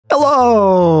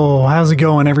Hello! How's it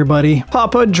going, everybody?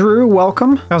 Papa Drew,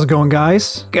 welcome. How's it going,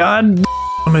 guys? God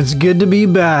damn, it's good to be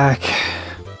back.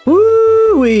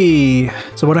 Woo-wee!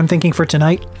 So what I'm thinking for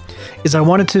tonight is I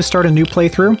wanted to start a new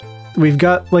playthrough. We've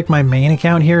got, like, my main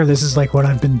account here. This is, like, what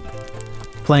I've been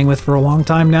playing with for a long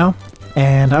time now.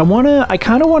 And I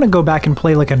kind of want to go back and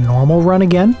play, like, a normal run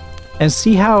again and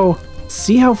see how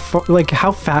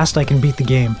fast I can beat the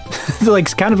game. Like,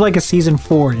 it's kind of like a season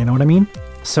 4, you know what I mean?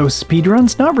 So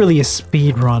speedrun's not really a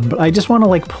speedrun, but I just want to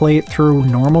like play it through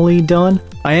normally, Dylan.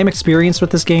 I am experienced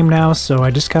with this game now, so I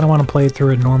just kind of want to play it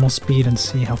through at normal speed and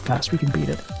see how fast we can beat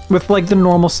it. With like the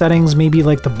normal settings, maybe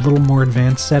like the little more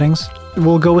advanced settings.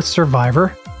 We'll go with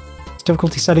Survivor. Its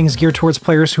difficulty setting is geared towards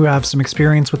players who have some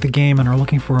experience with the game and are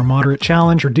looking for a moderate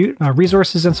challenge.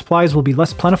 Resources and supplies will be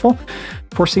less plentiful,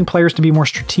 forcing players to be more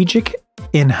strategic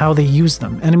in how they use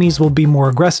them. Enemies will be more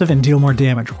aggressive and deal more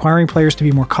damage, requiring players to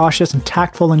be more cautious and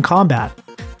tactful in combat.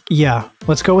 Yeah,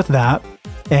 let's go with that.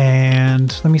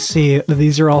 And let me see,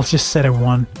 these are all just set at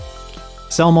 1.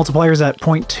 Cell multipliers at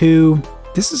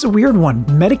 0.2. This is a weird one.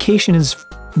 Medications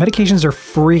are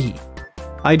free.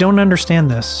 I don't understand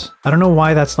this. I don't know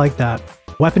why that's like that.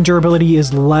 Weapon durability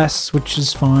is less, which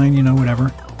is fine, you know,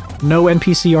 whatever. No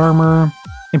NPC armor.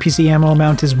 NPC ammo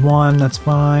amount is 1, that's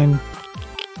fine.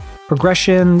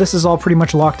 Progression, this is all pretty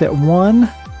much locked at 1.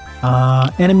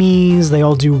 Enemies, they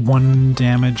all do 1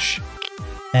 damage.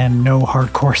 And no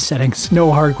hardcore settings.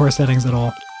 No hardcore settings at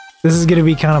all. This is gonna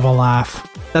be kind of a laugh.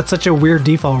 That's such a weird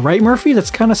default, right, Murphy? That's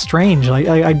kind of strange.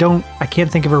 I can't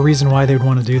think of a reason why they would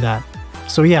want to do that.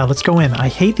 So yeah, let's go in. I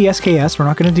hate the SKS, we're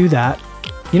not gonna do that.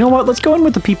 You know what, let's go in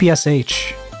with the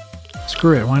PPSH.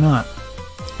 Screw it, why not?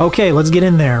 Okay, let's get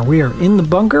in there. We are in the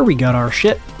bunker, we got our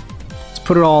shit. Let's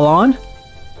put it all on.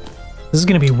 This is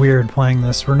gonna be weird playing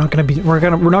this. We're not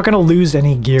gonna lose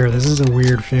any gear. This is a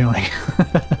weird feeling.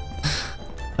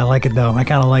 I like it though. I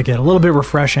kind of like it. A little bit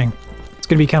refreshing. It's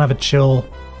gonna be kind of a chill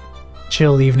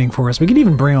evening for us. We could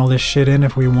even bring all this shit in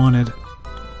if we wanted.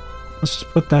 Let's just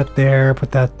put that there.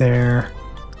 Put that there.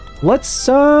 Let's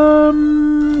go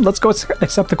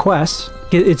accept the quest.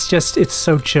 It's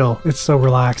so chill. It's so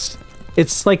relaxed.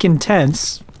 It's like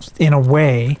intense in a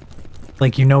way.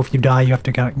 Like, you know, if you die, you have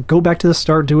to go back to the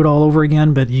start, do it all over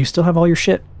again, but you still have all your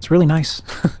shit. It's really nice.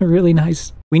 Really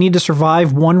nice. We need to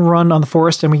survive 1 run on the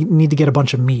forest, and we need to get a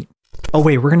bunch of meat. Oh,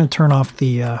 wait, we're going to turn off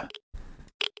the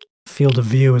field of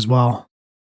view as well.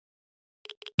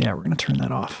 Yeah, we're going to turn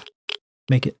that off.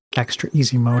 Make it extra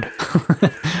easy mode.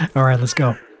 All right, let's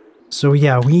go. So,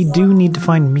 yeah, we do need to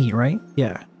find meat, right?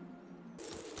 Yeah.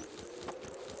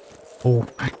 Oh,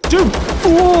 dude!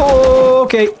 Whoa,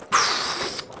 okay.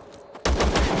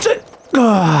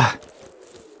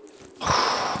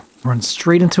 Run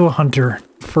straight into a hunter.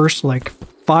 First, like,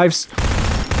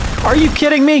 5... Are you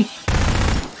kidding me?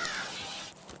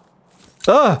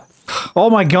 Ugh! Oh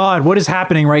my god, what is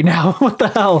happening right now? What the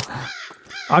hell?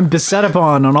 I'm beset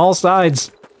upon on all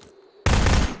sides.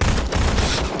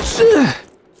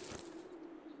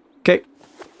 Okay.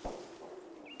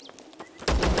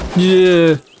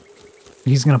 Yeah.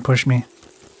 He's gonna push me.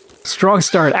 Strong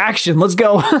start. Action. Let's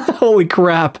go. Holy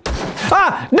crap.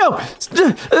 Ah! No!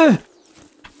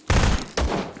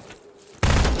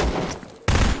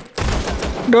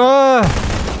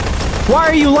 Why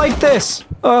are you like this?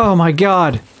 Oh my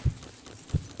god.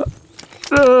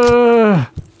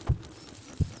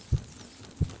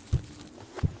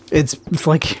 It's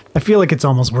like, I feel like it's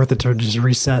almost worth it to just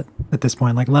reset at this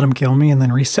point. Like, let him kill me and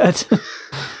then reset.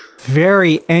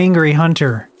 Very angry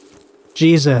hunter.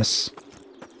 Jesus.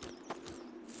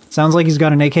 Sounds like he's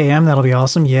got an AKM, that'll be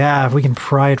awesome. Yeah, if we can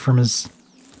pry it from his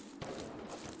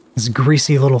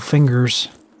greasy little fingers.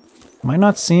 Am I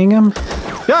not seeing him?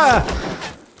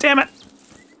 Ah! Damn it!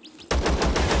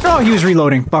 Oh, he was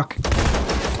reloading. Fuck.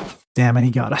 Damn it,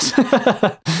 he got us.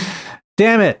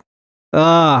 Damn it!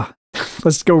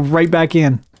 Let's go right back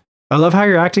in. I love how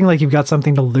you're acting like you've got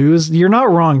something to lose. You're not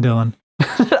wrong, Dylan.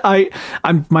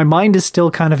 My mind is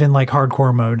still kind of in like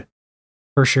hardcore mode.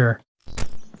 For sure.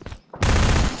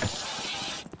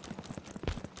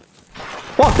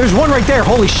 Oh, there's one right there!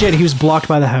 Holy shit, he was blocked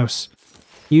by the house.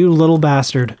 You little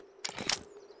bastard.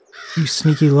 You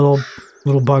sneaky little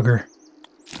bugger.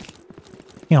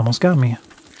 He almost got me.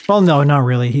 Well, no, not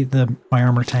really. My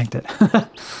armor tanked it.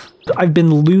 I've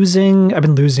been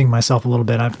losing myself a little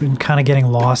bit. I've been kind of getting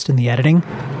lost in the editing.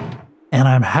 And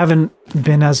I haven't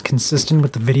been as consistent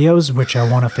with the videos, which I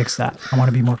want to fix that. I want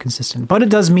to be more consistent. But it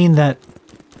does mean that,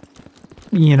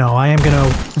 you know, I am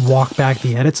going to walk back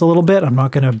the edits a little bit. I'm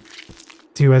not going to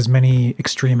do as many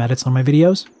extreme edits on my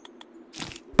videos.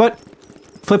 But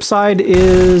flip side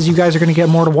is you guys are going to get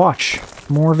more to watch.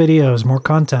 More videos, more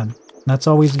content. That's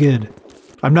always good.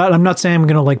 I'm not saying I'm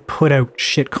gonna like put out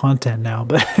shit content now,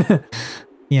 but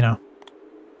you know.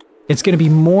 It's gonna be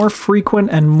more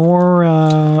frequent and more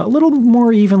a little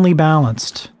more evenly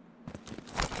balanced.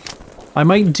 I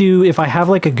might do, if I have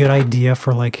like a good idea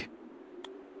for like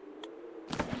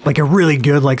a really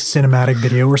good like cinematic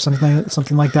video or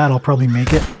something like that, I'll probably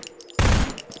make it.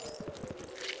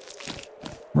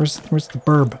 Where's the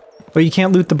burb? Oh, you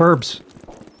can't loot the burbs.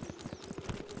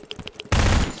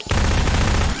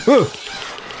 Ooh.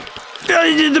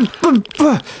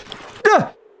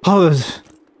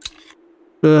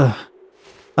 Oh,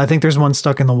 I think there's one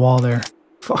stuck in the wall there.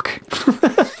 Fuck.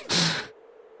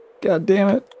 God damn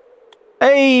it.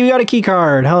 Hey, we got a key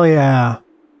card. Hell yeah.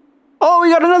 Oh, we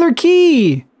got another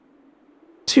key.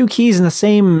 2 keys in the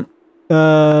same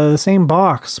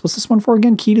box. What's this one for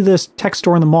again? Key to this tech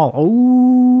store in the mall.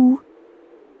 Oh.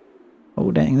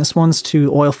 Oh, dang. This one's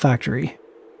to oil factory.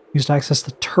 Used to access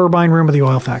the turbine room of the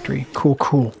oil factory. Cool,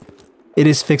 cool. It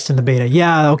is fixed in the beta.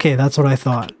 Yeah, okay, that's what I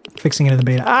thought. Fixing it in the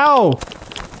beta. Ow!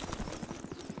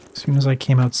 As soon as I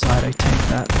came outside, I tanked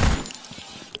that.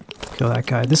 Kill that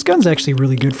guy. This gun's actually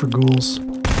really good for ghouls.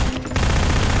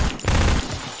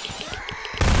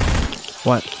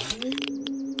 What?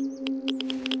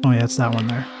 Oh yeah, it's that one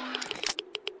there.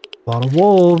 A lot of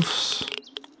wolves.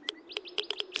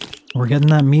 We're getting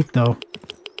that meat though.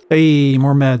 Hey,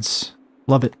 more meds.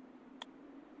 Love it.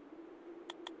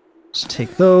 Let's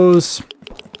take those.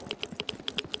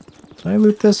 Did I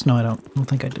loot this? No, I don't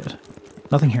think I did.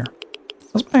 Nothing here.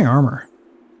 How's my armor?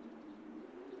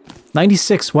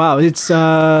 96. Wow, it's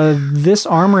this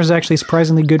armor is actually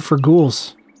surprisingly good for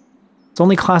ghouls. It's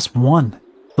only class 1.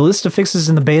 The list of fixes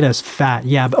in the beta is fat.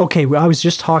 Yeah, but okay, I was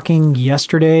just talking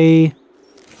yesterday.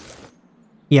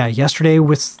 Yeah, yesterday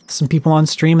with some people on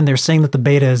stream, and they're saying that the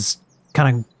beta is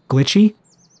kind of glitchy.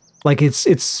 Like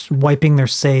it's wiping their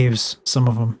saves, some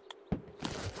of them.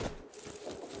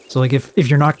 So like if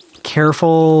you're not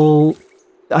careful,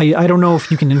 I don't know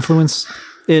if you can influence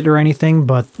it or anything,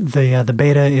 but the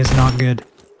beta is not good.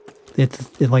 It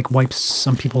like wipes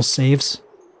some people's saves.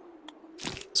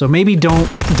 So maybe don't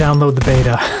download the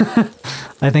beta.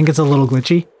 I think it's a little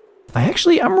glitchy.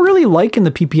 I'm really liking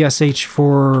the PPSH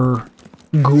for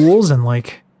ghouls and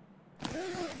like...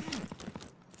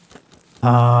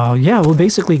 yeah, well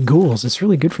basically ghouls. It's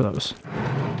really good for those.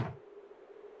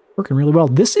 Working really well.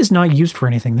 This is not used for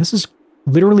anything. This is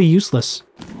literally useless.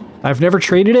 I've never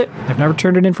traded it. I've never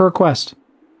turned it in for a quest.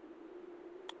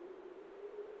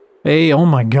 Hey, oh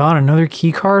my god, another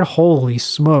key card? Holy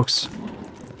smokes.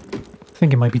 I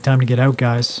think it might be time to get out,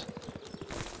 guys.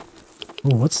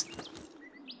 Oh, is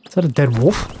that a dead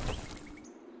wolf?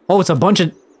 Oh, it's a bunch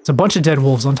of dead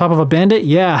wolves on top of a bandit?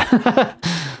 Yeah.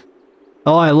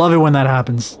 Oh, I love it when that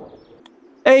happens.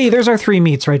 Hey, there's our 3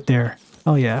 meats right there.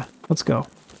 Oh yeah, let's go.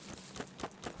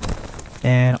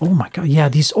 And oh my god, yeah,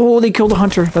 these, oh, they killed a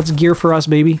hunter. That's gear for us,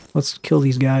 baby. Let's kill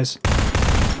these guys.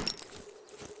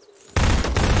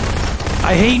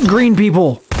 I hate green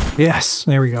people. Yes,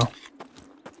 there we go.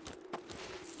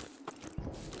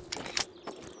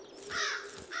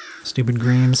 Stupid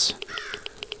greens.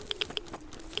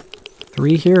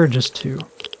 3 here or just 2?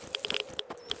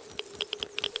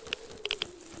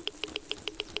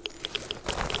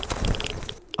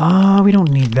 We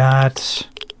don't need that.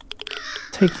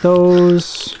 Take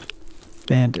those.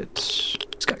 Bandit.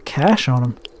 He's got cash on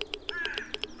him.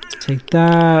 Let's take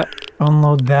that.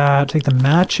 Unload that. Take the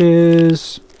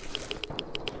matches.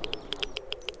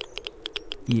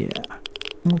 Yeah.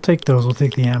 We'll take those. We'll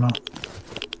take the ammo.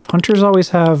 Hunters always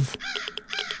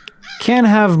can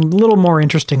have a little more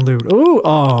interesting loot. Ooh,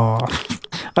 oh.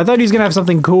 I thought he was gonna have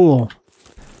something cool.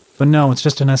 But no, it's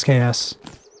just an SKS.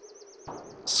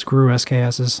 Screw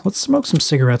SKSs. Let's smoke some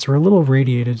cigarettes. We're a little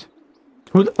radiated.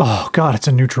 Oh god, it's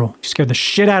a neutral. You scared the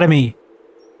shit out of me.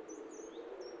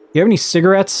 You have any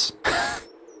cigarettes?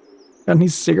 Got any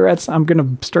cigarettes? I'm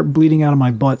gonna start bleeding out of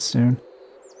my butt soon.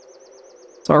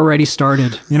 It's already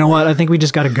started. You know what? I think we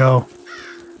just gotta go.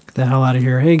 Get the hell out of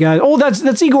here. Hey guys. Oh,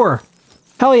 that's Igor!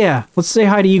 Hell yeah. Let's say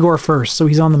hi to Igor first, so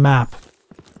he's on the map.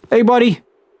 Hey buddy!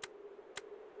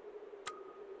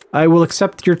 I will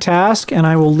accept your task, and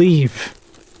I will leave.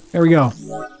 There we go.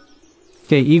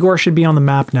 Okay, Igor should be on the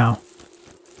map now.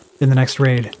 In the next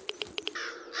raid.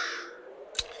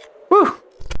 Woo!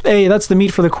 Hey, that's the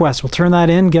meat for the quest. We'll turn that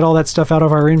in, get all that stuff out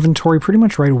of our inventory pretty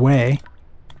much right away.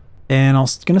 And I'm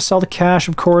gonna sell the cash,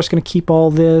 of course. Gonna keep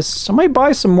all this. I might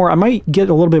buy some more. I might get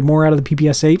a little bit more out of the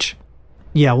PPSH.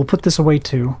 Yeah, we'll put this away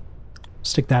too.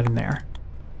 Stick that in there.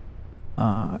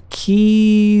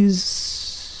 Keys...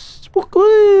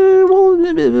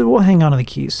 We'll hang on to the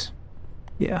keys.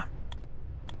 Yeah.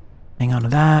 Hang on to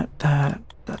that.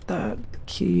 The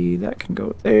key, that can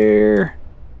go there.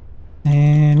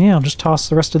 And yeah, I'll just toss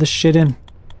the rest of this shit in.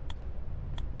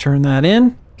 Turn that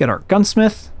in. Get our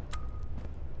gunsmith.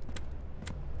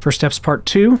 First steps part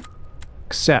 2.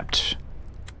 Accept.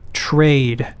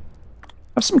 Trade.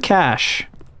 Have some cash.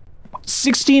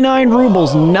 69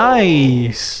 rubles.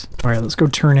 Nice. Alright, let's go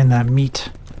turn in that meat.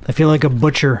 I feel like a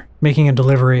butcher making a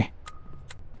delivery.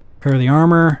 Repair the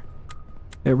armor.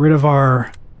 Get rid of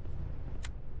our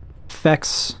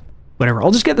effects. Whatever. I'll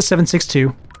just get the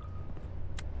 7.62.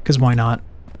 Because why not?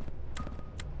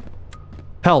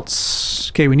 Pelts.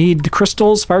 Okay, we need the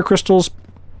crystals. Fire crystals.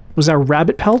 Was that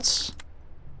rabbit pelts?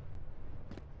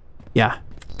 Yeah.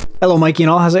 Hello, Mikey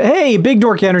and all. How's it? Hey, Big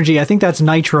Dork Energy. I think that's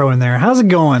Nitro in there. How's it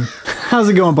going? How's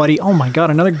it going, buddy? Oh my god,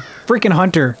 another freaking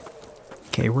hunter.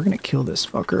 Okay, we're gonna kill this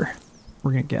fucker.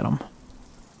 We're gonna get him.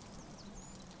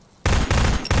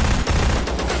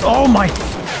 Oh my...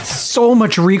 So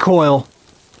much recoil.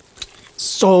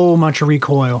 So much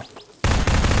recoil.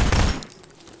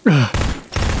 He's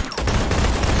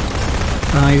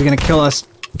gonna kill us.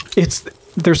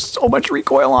 There's so much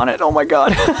recoil on it. Oh my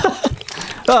god.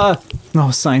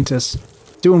 No, scientists.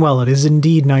 Doing well. It is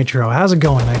indeed Nitro. How's it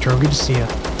going, Nitro? Good to see you.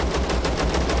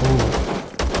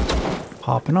 Ooh.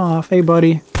 Popping off. Hey,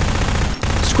 buddy.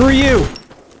 Screw you!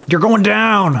 You're going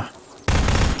down!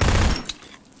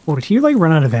 Oh, did he, like,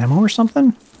 run out of ammo or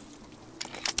something?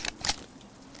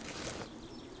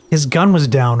 His gun was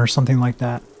down or something like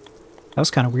that. That was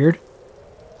kind of weird.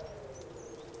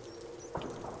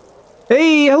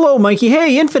 Hey, hello, Mikey.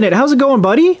 Hey, Infinite. How's it going,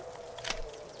 buddy?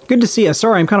 Good to see you.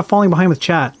 Sorry, I'm kind of falling behind with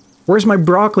chat. Where's my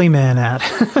broccoli man at?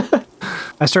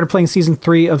 I started playing Season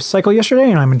 3 of Cycle yesterday,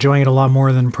 and I'm enjoying it a lot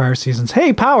more than prior seasons.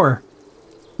 Hey, Power!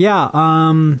 Yeah,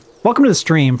 welcome to the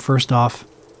stream, first off.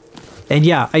 And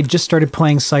yeah, I just started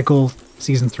playing Cycle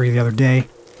Season 3 the other day,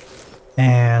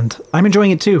 and I'm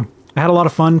enjoying it too. I had a lot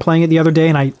of fun playing it the other day,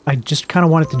 and I just kind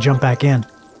of wanted to jump back in.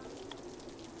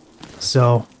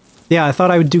 So, yeah, I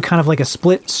thought I would do kind of like a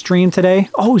split stream today.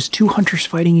 Oh, it's 2 hunters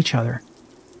fighting each other.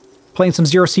 Playing some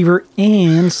Zero Sievert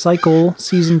and Cycle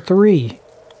Season 3.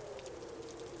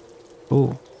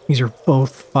 Oh, these are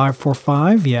both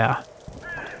 545, yeah.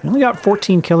 We only got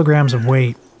 14 kilograms of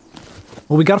weight.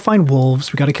 Well, we gotta find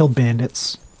wolves, we gotta kill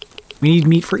bandits. We need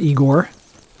meat for Igor.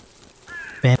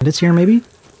 Bandits here, maybe?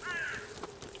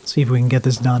 Let's see if we can get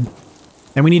this done.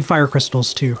 And we need fire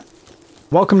crystals, too.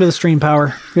 Welcome to the stream,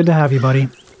 Power. Good to have you, buddy.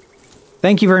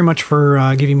 Thank you very much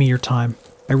for giving me your time.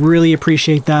 I really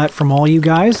appreciate that from all you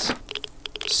guys.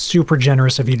 Super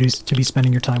generous of you to be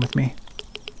spending your time with me.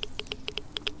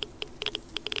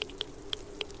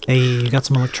 Hey, got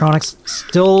some electronics.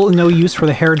 Still no use for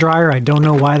the hairdryer. I don't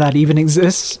know why that even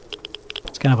exists.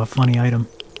 It's kind of a funny item.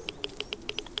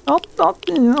 I'll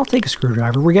take a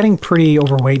screwdriver. We're getting pretty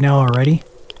overweight now already.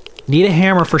 Need a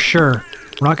hammer for sure.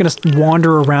 We're not going to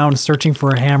wander around searching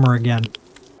for a hammer again.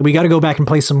 We got to go back and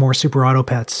play some more Super Auto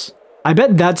Pets. I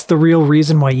bet that's the real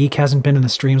reason why Eek hasn't been in the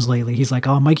streams lately. He's like,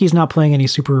 oh, Mikey's not playing any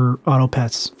Super Auto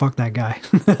Pets. Fuck that guy.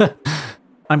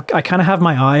 I kind of have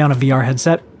my eye on a VR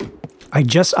headset.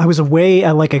 I was away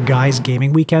at like a guy's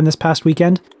gaming weekend this past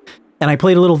weekend, and I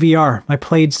played a little VR. I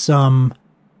played some,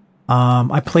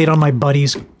 I played on my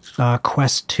buddy's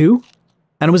Quest 2,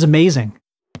 and it was amazing.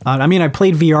 I mean, I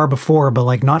played VR before, but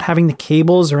like not having the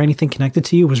cables or anything connected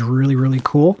to you was really, really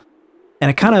cool. And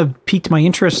it kind of piqued my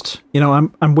interest. You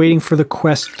know, I'm waiting for the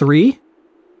Quest 3.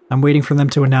 I'm waiting for them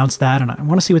to announce that, and I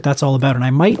want to see what that's all about, and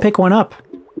I might pick one up.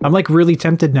 I'm like really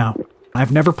tempted now.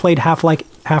 I've never played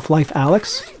Half-Life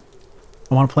Alyx.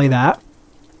 I want to play that.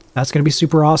 That's going to be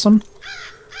super awesome.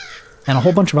 And a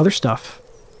whole bunch of other stuff.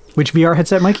 Which VR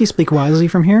headset, Mikey? Speak wisely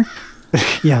from here?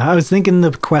 Yeah, I was thinking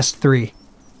the Quest 3.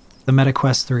 The Meta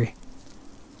Quest 3.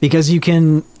 Because you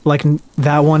can, like,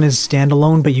 that one is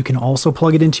standalone, but you can also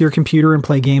plug it into your computer and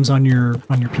play games on your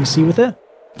PC with it.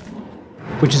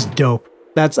 Which is dope.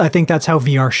 I think that's how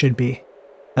VR should be.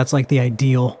 That's like the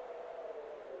ideal.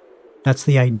 That's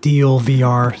the ideal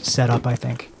VR setup, I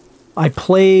think. I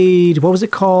played, what was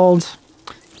it called?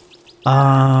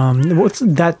 What's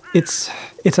that? It's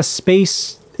a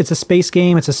space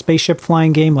game. It's a spaceship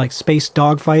flying game, like space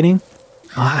dogfighting.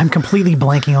 I'm completely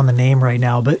blanking on the name right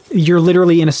now, but you're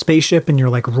literally in a spaceship and you're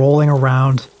like rolling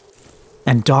around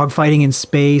and dogfighting in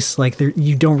space. Like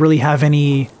you don't really have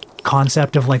any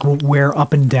concept of like where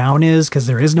up and down is, because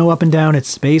there is no up and down. It's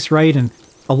space, right? And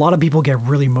a lot of people get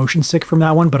really motion sick from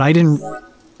that one, but I didn't,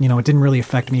 you know, it didn't really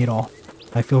affect me at all.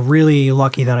 I feel really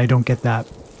lucky that I don't get that.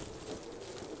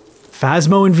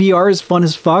 Phasmo in VR is fun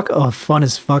as fuck. Oh, fun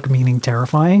as fuck meaning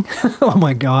terrifying. Oh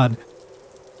my god.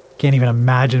 Can't even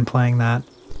imagine playing that.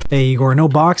 Hey, Igor, no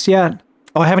box yet?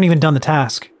 Oh, I haven't even done the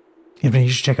task. You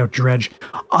should check out Dredge.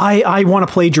 I want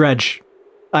to play Dredge.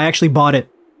 I actually bought it,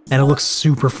 and it looks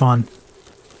super fun.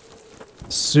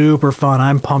 Super fun.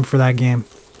 I'm pumped for that game.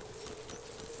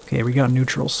 Okay, we got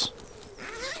neutrals.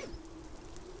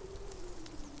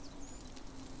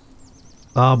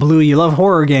 Blue, you love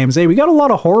horror games. Hey, we got a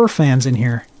lot of horror fans in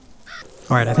here.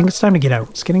 Alright, I think it's time to get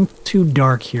out. It's getting too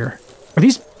dark here. Are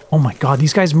these... Oh my god,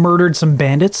 these guys murdered some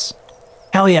bandits?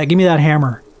 Hell yeah, give me that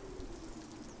hammer.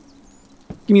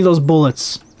 Give me those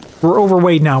bullets. We're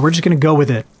overweight now. We're just gonna go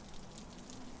with it.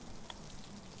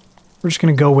 We're just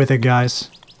gonna go with it,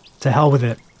 guys. To hell with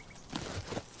it.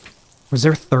 Was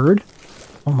there third?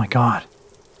 Oh my god.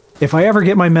 If I ever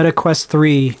get my Meta Quest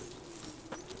 3,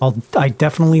 I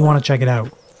definitely want to check it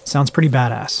out. Sounds pretty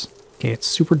badass. Okay, it's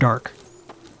super dark.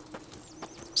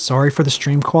 Sorry for the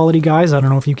stream quality, guys. I don't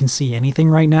know if you can see anything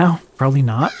right now. Probably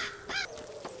not.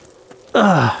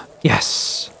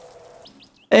 Yes.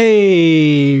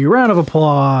 Hey, round of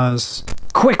applause.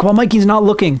 Quick, while Mikey's not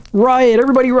looking. Riot,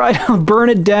 everybody riot. Burn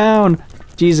it down.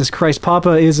 Jesus Christ,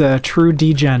 Papa is a true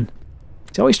degen.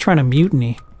 He's always trying to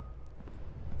mutiny.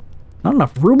 Not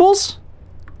enough rubles?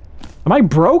 Am I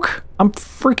broke? I'm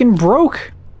freaking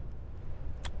broke.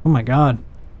 Oh my god.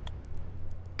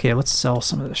 Okay, let's sell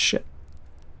some of this shit.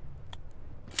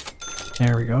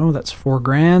 There we go, that's 4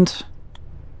 grand.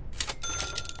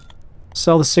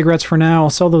 Sell the cigarettes for now.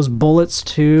 I'll sell those bullets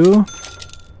too.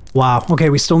 Wow, okay,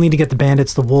 we still need to get the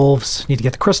bandits, the wolves, need to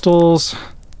get the crystals.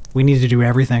 We need to do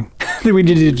everything. We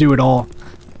need to do it all.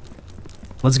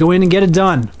 Let's go in and get it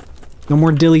done. No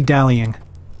more dilly-dallying.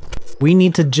 We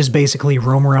need to just basically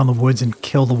roam around the woods and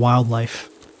kill the wildlife.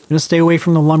 I'm gonna stay away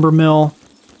from the lumber mill.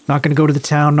 Not gonna go to the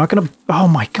town. Not gonna... Oh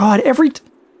my god,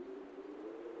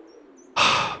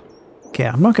 Okay,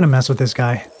 I'm not gonna mess with this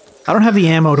guy. I don't have the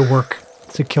ammo to work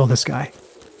to kill this guy.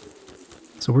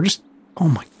 So we're just... Oh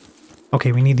my...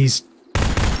 Okay, we need these...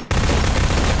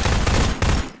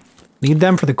 Need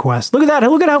them for the quest. Look at that!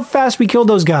 Look at how fast we killed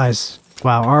those guys!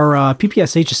 Wow, our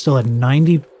PPSH is still at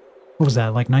 90... What was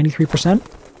that, like 93%?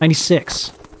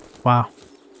 96. Wow.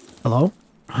 Hello?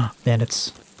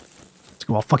 Bandits. Let's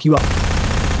go, I'll fuck you up.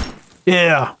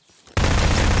 Yeah!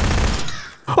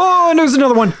 Oh, and there's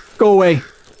another one! Go away.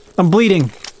 I'm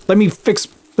bleeding. Let me fix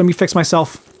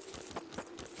myself.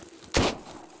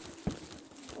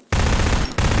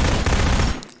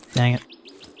 Dang it.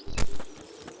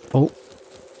 Oh.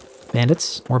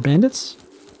 Bandits? More bandits?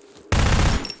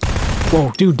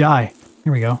 Whoa, dude, die.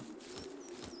 Here we go.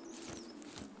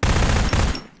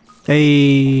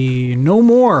 Hey, no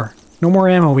more. No more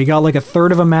ammo. We got like a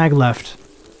third of a mag left.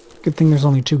 Good thing there's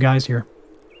only 2 guys here.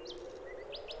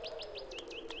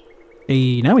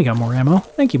 Hey, now we got more ammo.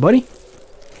 Thank you, buddy.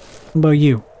 What about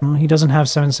you? Well, he doesn't have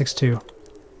 7.62.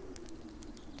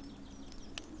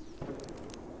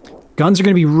 Guns are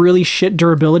going to be really shit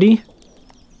durability.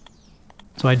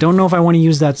 So I don't know if I want to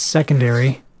use that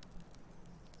secondary.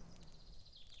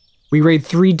 We raid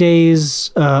 3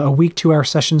 days, a week, 2-hour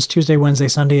sessions, Tuesday, Wednesday,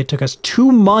 Sunday. It took us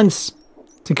 2 months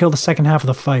to kill the second half of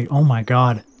the fight. Oh my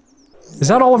god. Is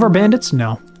that all of our bandits?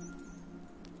 No.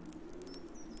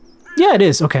 Yeah, it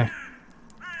is. Okay.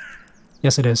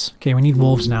 Yes, it is. Okay, we need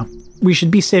wolves now. We should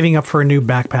be saving up for a new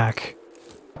backpack.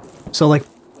 So, like,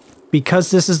 because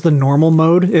this is the normal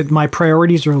mode, my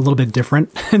priorities are a little bit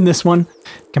different in this one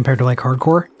compared to, like,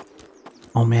 hardcore.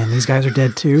 Oh man, these guys are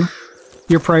dead too.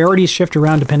 Your priorities shift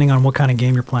around depending on what kind of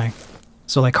game you're playing.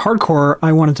 So, like, hardcore,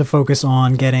 I wanted to focus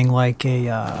on getting, like,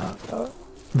 the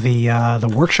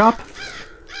workshop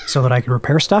so that I could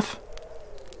repair stuff.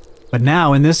 But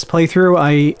now, in this playthrough,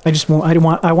 I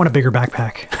want a bigger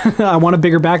backpack. I want a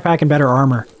bigger backpack and better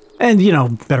armor. And, you know,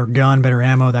 better gun, better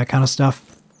ammo, that kind of stuff.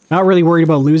 Not really worried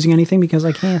about losing anything because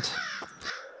I can't.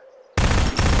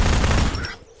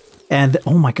 And,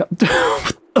 oh my god.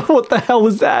 What the hell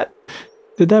was that?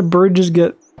 Did that bird just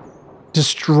get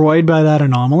destroyed by that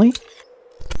anomaly?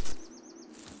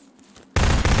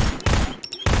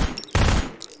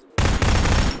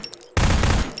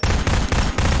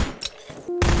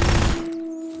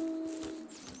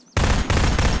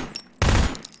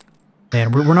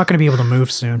 Man, we're not going to be able to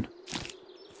move soon.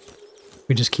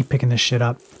 We just keep picking this shit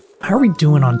up. How are we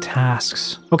doing on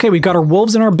tasks? Okay, we've got our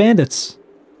wolves and our bandits.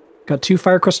 Got 2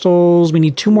 fire crystals. We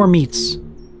need 2 more meats.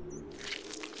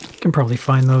 Can probably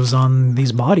find those on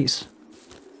these bodies.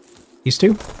 These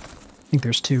 2? I think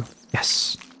there's 2.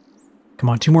 Yes. Come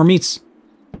on, 2 more meats.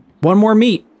 1 more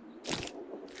meat.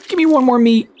 Give me 1 more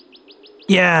meat.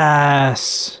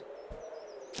 Yes.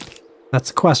 That's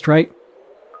the quest, right?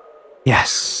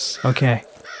 Yes. Okay.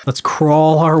 Let's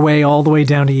crawl our way all the way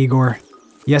down to Igor.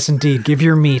 Yes, indeed. Give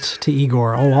your meat to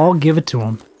Igor. Oh, I'll give it to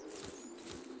him.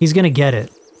 He's gonna get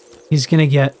it. He's gonna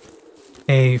get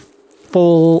a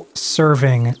full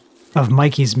serving of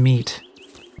Mikey's meat.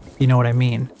 You know what I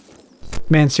mean?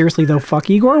 Man, seriously though, fuck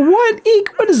Igor? What?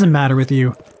 What does the matter with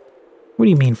you? What do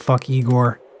you mean, fuck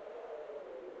Igor?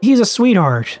 He's a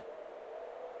sweetheart.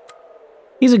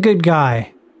 He's a good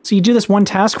guy. So you do this one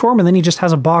task for him, and then he just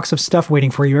has a box of stuff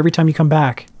waiting for you every time you come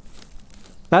back.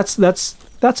 That's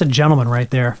a gentleman right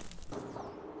there.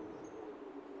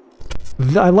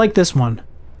 I like this one.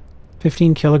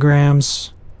 15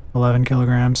 kilograms, 11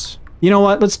 kilograms. You know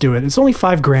what? Let's do it. It's only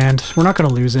 5 grand. We're not going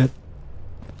to lose it.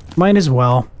 Might as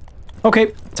well.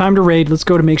 Okay, time to raid. Let's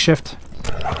go to makeshift.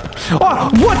 Oh,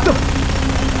 what the?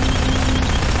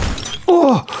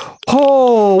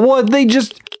 Oh, what? They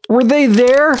just... Were they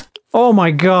there? Oh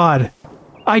my god.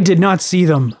 I did not see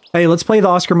them. Hey, let's play the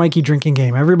Oscar Mikey drinking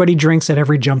game. Everybody drinks at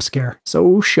every jump scare.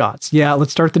 So, shots. Yeah,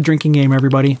 let's start the drinking game,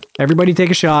 everybody. Everybody take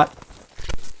a shot.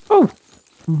 Oh,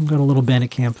 got a little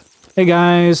bandit camp. Hey,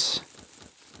 guys.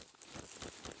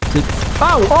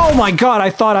 Oh my god, I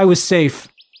thought I was safe.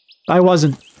 I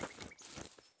wasn't.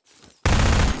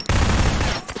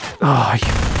 Oh,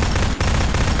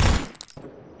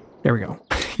 there we go.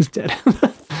 He's dead.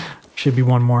 Should be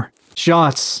one more.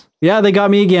 Shots. Yeah, they got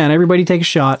me again. Everybody take a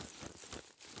shot.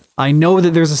 I know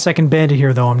that there's a second bandit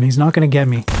here, though, and he's not going to get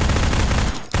me.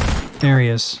 There he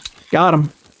is. Got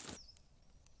him.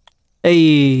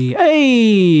 Hey!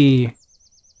 Hey!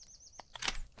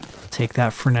 Take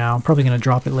that for now. I'm probably going to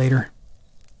drop it later.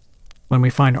 When we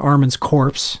find Armin's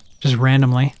corpse. Just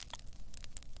randomly.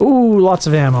 Ooh, lots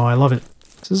of ammo. I love it.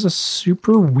 This is a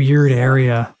super weird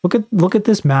area. Look at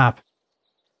this map.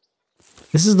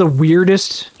 This is the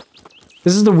weirdest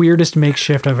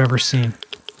makeshift I've ever seen.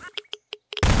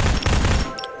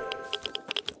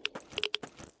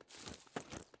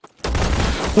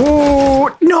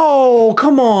 Oh, no,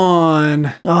 come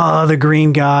on. Ah, the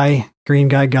green guy. Green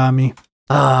guy got me.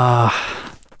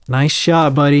 Ah, nice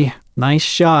shot, buddy. Nice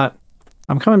shot.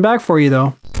 I'm coming back for you,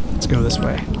 though. Let's go this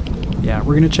way. Yeah,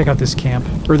 we're gonna check out this camp.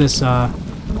 Or this,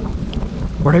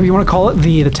 whatever you want to call it.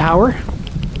 The tower.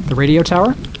 The radio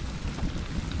tower.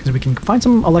 Because we can find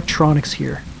some electronics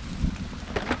here.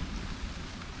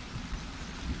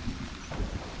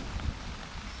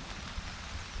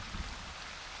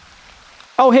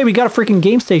 Oh, hey, we got a freaking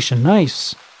game station.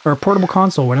 Nice. Or a portable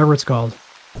console, whatever it's called.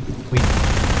 We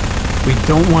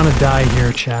don't want to die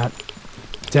here, chat.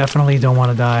 Definitely don't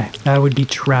want to die. That would be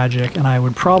tragic, and I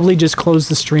would probably just close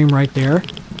the stream right there.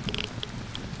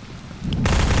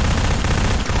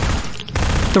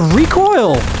 The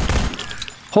recoil!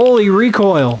 Holy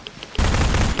recoil!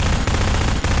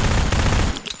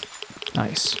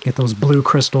 Nice. Get those blue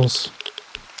crystals.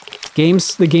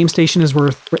 The game station is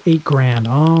worth 8 grand.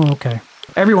 Oh, okay.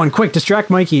 Everyone, quick, distract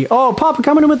Mikey. Oh, Papa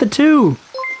coming in with the 2!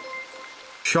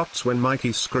 Shots when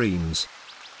Mikey screams.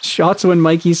 Shots when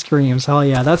Mikey screams. Hell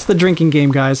yeah, that's the drinking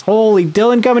game, guys. Holy,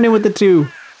 Dylan coming in with the 2.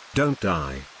 Don't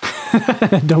die.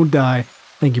 Don't die.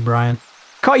 Thank you, Brian.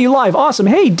 Caught you live. Awesome.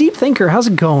 Hey, Deep Thinker, how's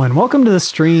it going? Welcome to the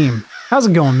stream. How's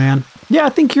it going, man? Yeah, I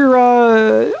think you're,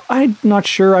 I'm not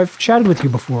sure I've chatted with you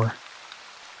before.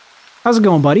 How's it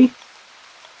going, buddy?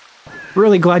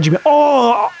 Really glad you...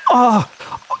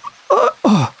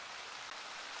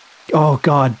 Oh,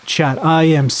 God, chat. I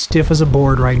am stiff as a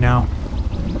board right now.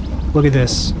 Look at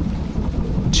this.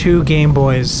 2 Game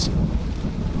Boys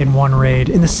in one raid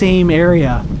in the same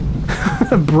area.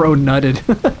 Bro nutted.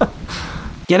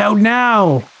 Get out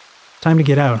now! Time to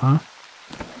get out, huh?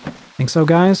 Think so,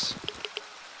 guys?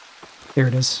 There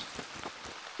it is.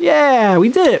 Yeah, we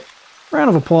did it! Round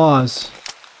of applause.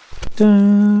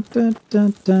 Dun, dun,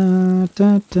 dun, dun,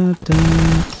 dun, dun,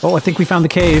 dun. Oh, I think we found the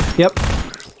cave. Yep.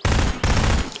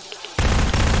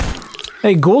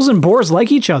 Hey, ghouls and boars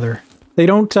like each other. They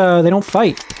don't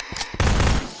fight.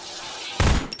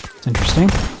 It's interesting.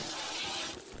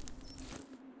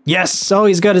 Yes! Oh,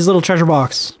 he's got his little treasure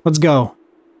box. Let's go.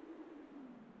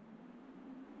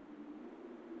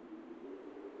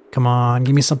 Come on,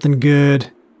 give me something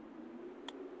good.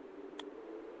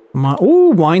 Come on.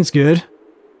 Ooh, wine's good.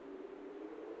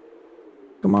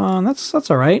 Come on, that's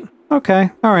alright.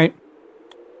 Okay, alright.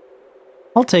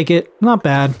 I'll take it. Not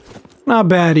bad. Not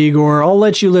bad, Igor. I'll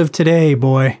let you live today,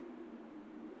 boy.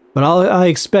 But I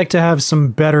expect to have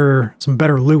some better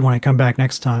loot when I come back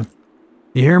next time.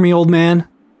 You hear me, old man?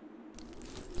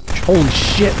 Holy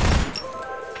shit.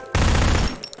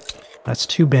 That's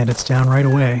 2 bandits down right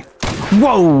away.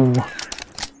 Whoa!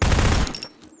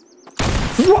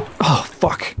 Whoa! Oh,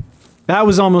 fuck. That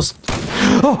was almost...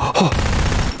 Oh, oh.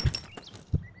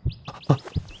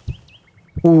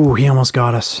 Ooh, he almost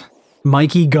got us.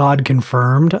 Mikey God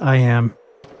confirmed. I am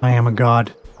a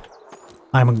god.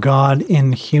 I'm a god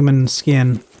in human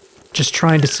skin. Just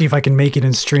trying to see if I can make it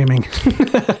in streaming.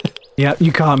 Yeah,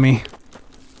 you caught me.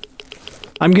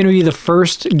 I'm gonna be the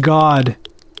first god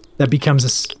that becomes a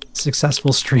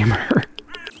successful streamer.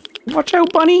 Watch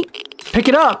out, bunny! Pick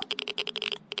it up!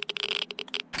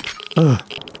 Ugh.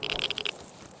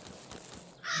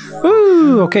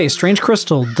 Ooh, okay, strange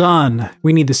crystal, done.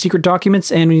 We need the secret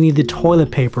documents and we need the toilet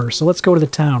paper, so let's go to the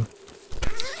town.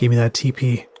 Give me that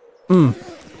TP.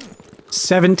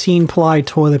 17-ply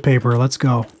toilet paper, let's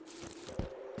go.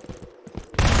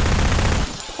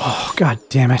 Oh, god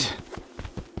damn it.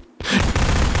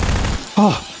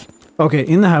 Oh, okay,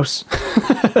 in the house.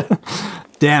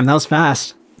 Damn, that was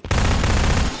fast.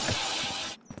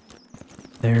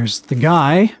 There's the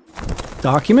guy.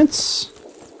 Documents.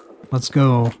 Let's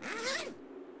go.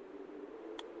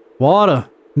 Water.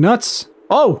 Nuts.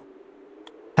 Oh!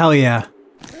 Hell yeah.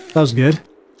 That was good.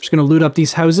 Just gonna loot up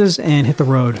these houses and hit the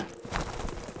road.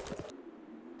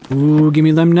 Ooh, give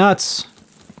me them nuts.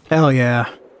 Hell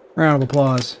yeah. Round of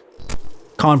applause.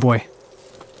 Convoy.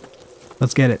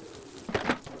 Let's get it.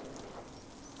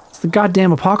 It's the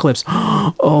goddamn apocalypse.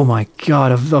 Oh my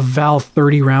god, a Val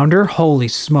 30 rounder? Holy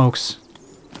smokes.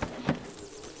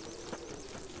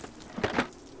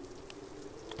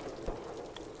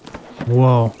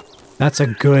 Whoa. That's a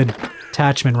good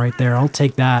attachment right there. I'll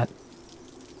take that.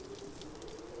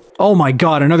 Oh my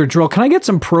god, another drill. Can I get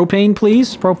some propane,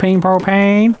 please?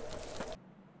 Propane.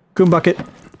 Coon bucket.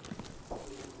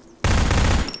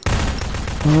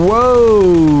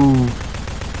 Whoa!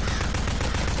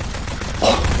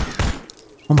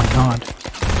 Oh my god.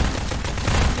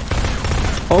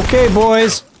 Okay,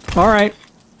 boys. Alright.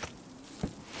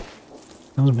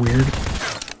 That was weird.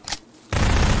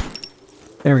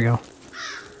 There we go.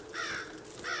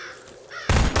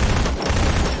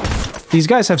 These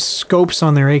guys have scopes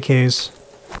on their AKs.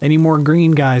 Any more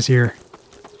green guys here?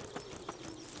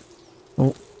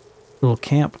 Oh, little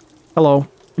camp. Hello.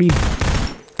 What are you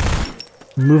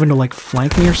moving to like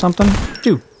flank me or something?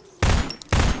 Dude.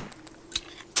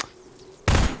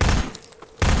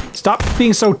 Stop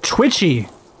being so twitchy.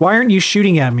 Why aren't you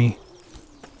shooting at me?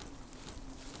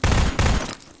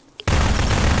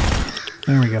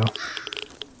 There we go.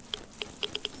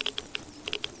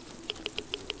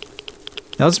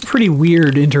 That was a pretty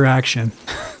weird interaction.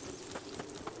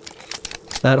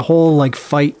 That whole, like,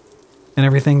 fight and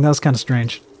everything, that was kind of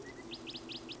strange.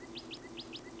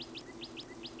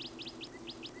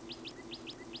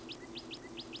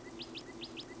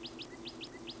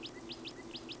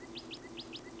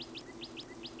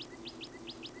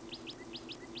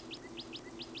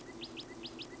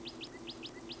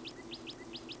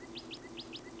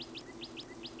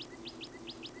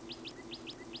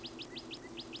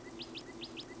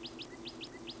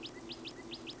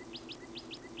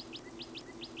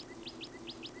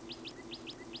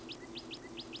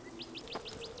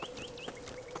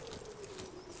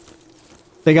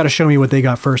 They gotta show me what they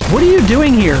got first. What are you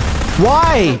doing here?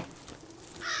 Why?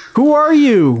 Who are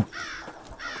you?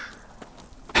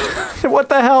 What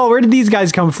the hell? Where did these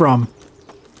guys come from?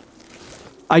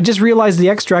 I just realized the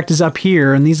extract is up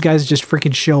here and these guys just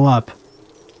freaking show up.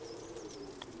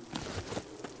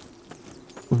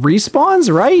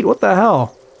 Respawns, right? What the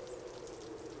hell?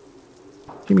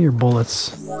 Give me your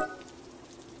bullets.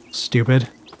 Stupid.